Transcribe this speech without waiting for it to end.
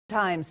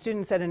Time.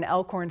 Students at an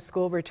Elkhorn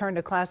school returned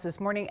to class this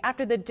morning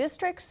after the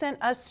district sent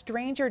a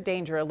stranger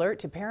danger alert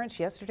to parents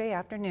yesterday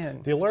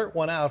afternoon. The alert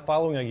went out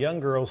following a young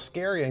girl's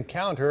scary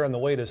encounter on the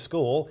way to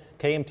school.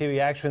 KMTV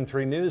Action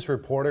 3 News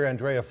reporter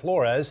Andrea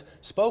Flores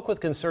spoke with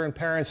concerned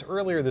parents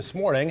earlier this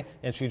morning,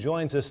 and she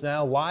joins us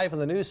now live in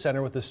the news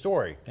center with the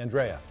story.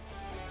 Andrea.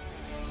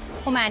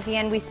 Well, Matt,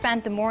 Deanne, we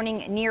spent the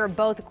morning near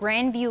both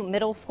Grandview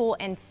Middle School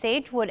and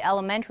Sagewood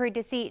Elementary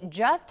to see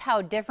just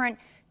how different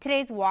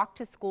today's walk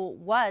to school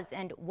was,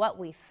 and what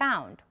we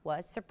found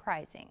was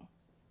surprising.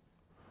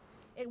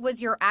 It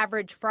was your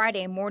average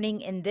Friday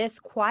morning in this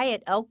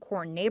quiet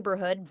Elkhorn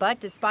neighborhood, but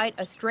despite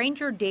a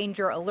stranger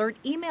danger alert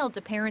emailed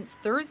to parents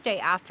Thursday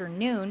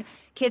afternoon,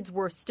 kids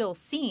were still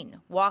seen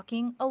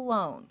walking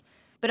alone.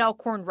 But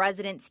Elkhorn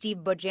resident Steve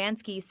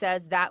Bojanski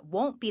says that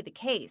won't be the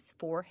case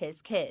for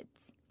his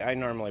kids. I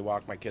normally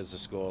walk my kids to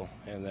school,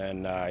 and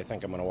then I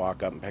think I'm going to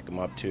walk up and pick them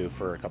up too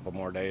for a couple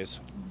more days,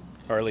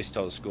 or at least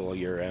till the school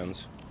year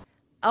ends.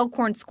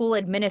 Elkhorn school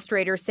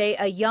administrators say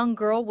a young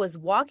girl was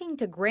walking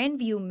to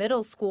Grandview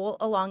Middle School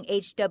along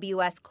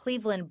HWS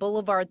Cleveland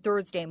Boulevard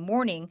Thursday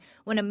morning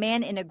when a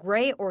man in a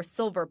gray or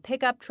silver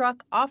pickup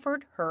truck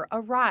offered her a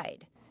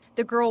ride.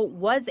 The girl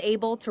was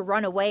able to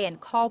run away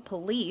and call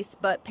police,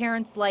 but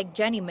parents like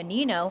Jenny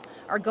Menino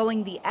are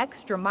going the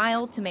extra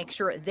mile to make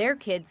sure their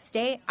kids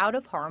stay out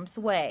of harm's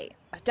way.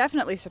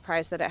 Definitely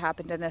surprised that it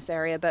happened in this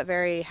area, but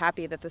very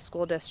happy that the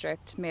school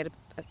district made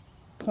a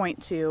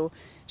point to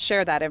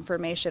share that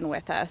information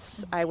with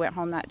us. I went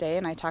home that day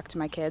and I talked to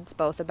my kids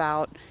both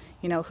about,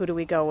 who do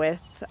we go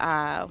with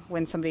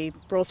when somebody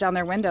rolls down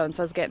their window and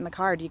says get in the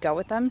car. Do you go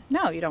with them?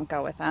 No, you don't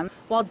go with them.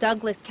 While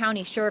Douglas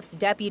County Sheriff's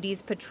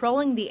deputies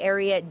patrolling the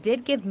area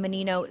did give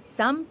Menino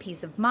some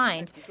peace of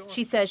mind,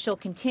 she says she'll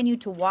continue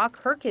to walk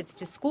her kids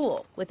to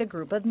school with a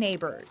group of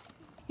neighbors.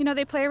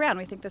 They play around.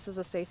 We think this is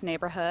a safe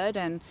neighborhood,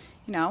 and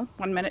 1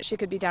 minute she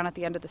could be down at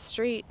the end of the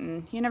street,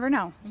 and you never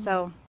know.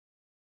 So.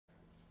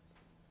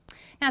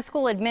 Now,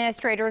 school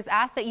administrators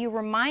ask that you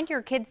remind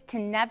your kids to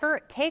never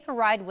take a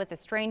ride with a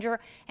stranger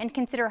and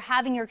consider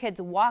having your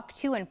kids walk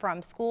to and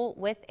from school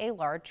with a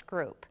large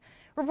group.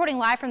 Reporting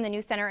live from the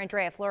News Center,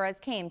 Andrea Flores,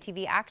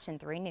 KMTV Action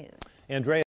 3 News. Andrea.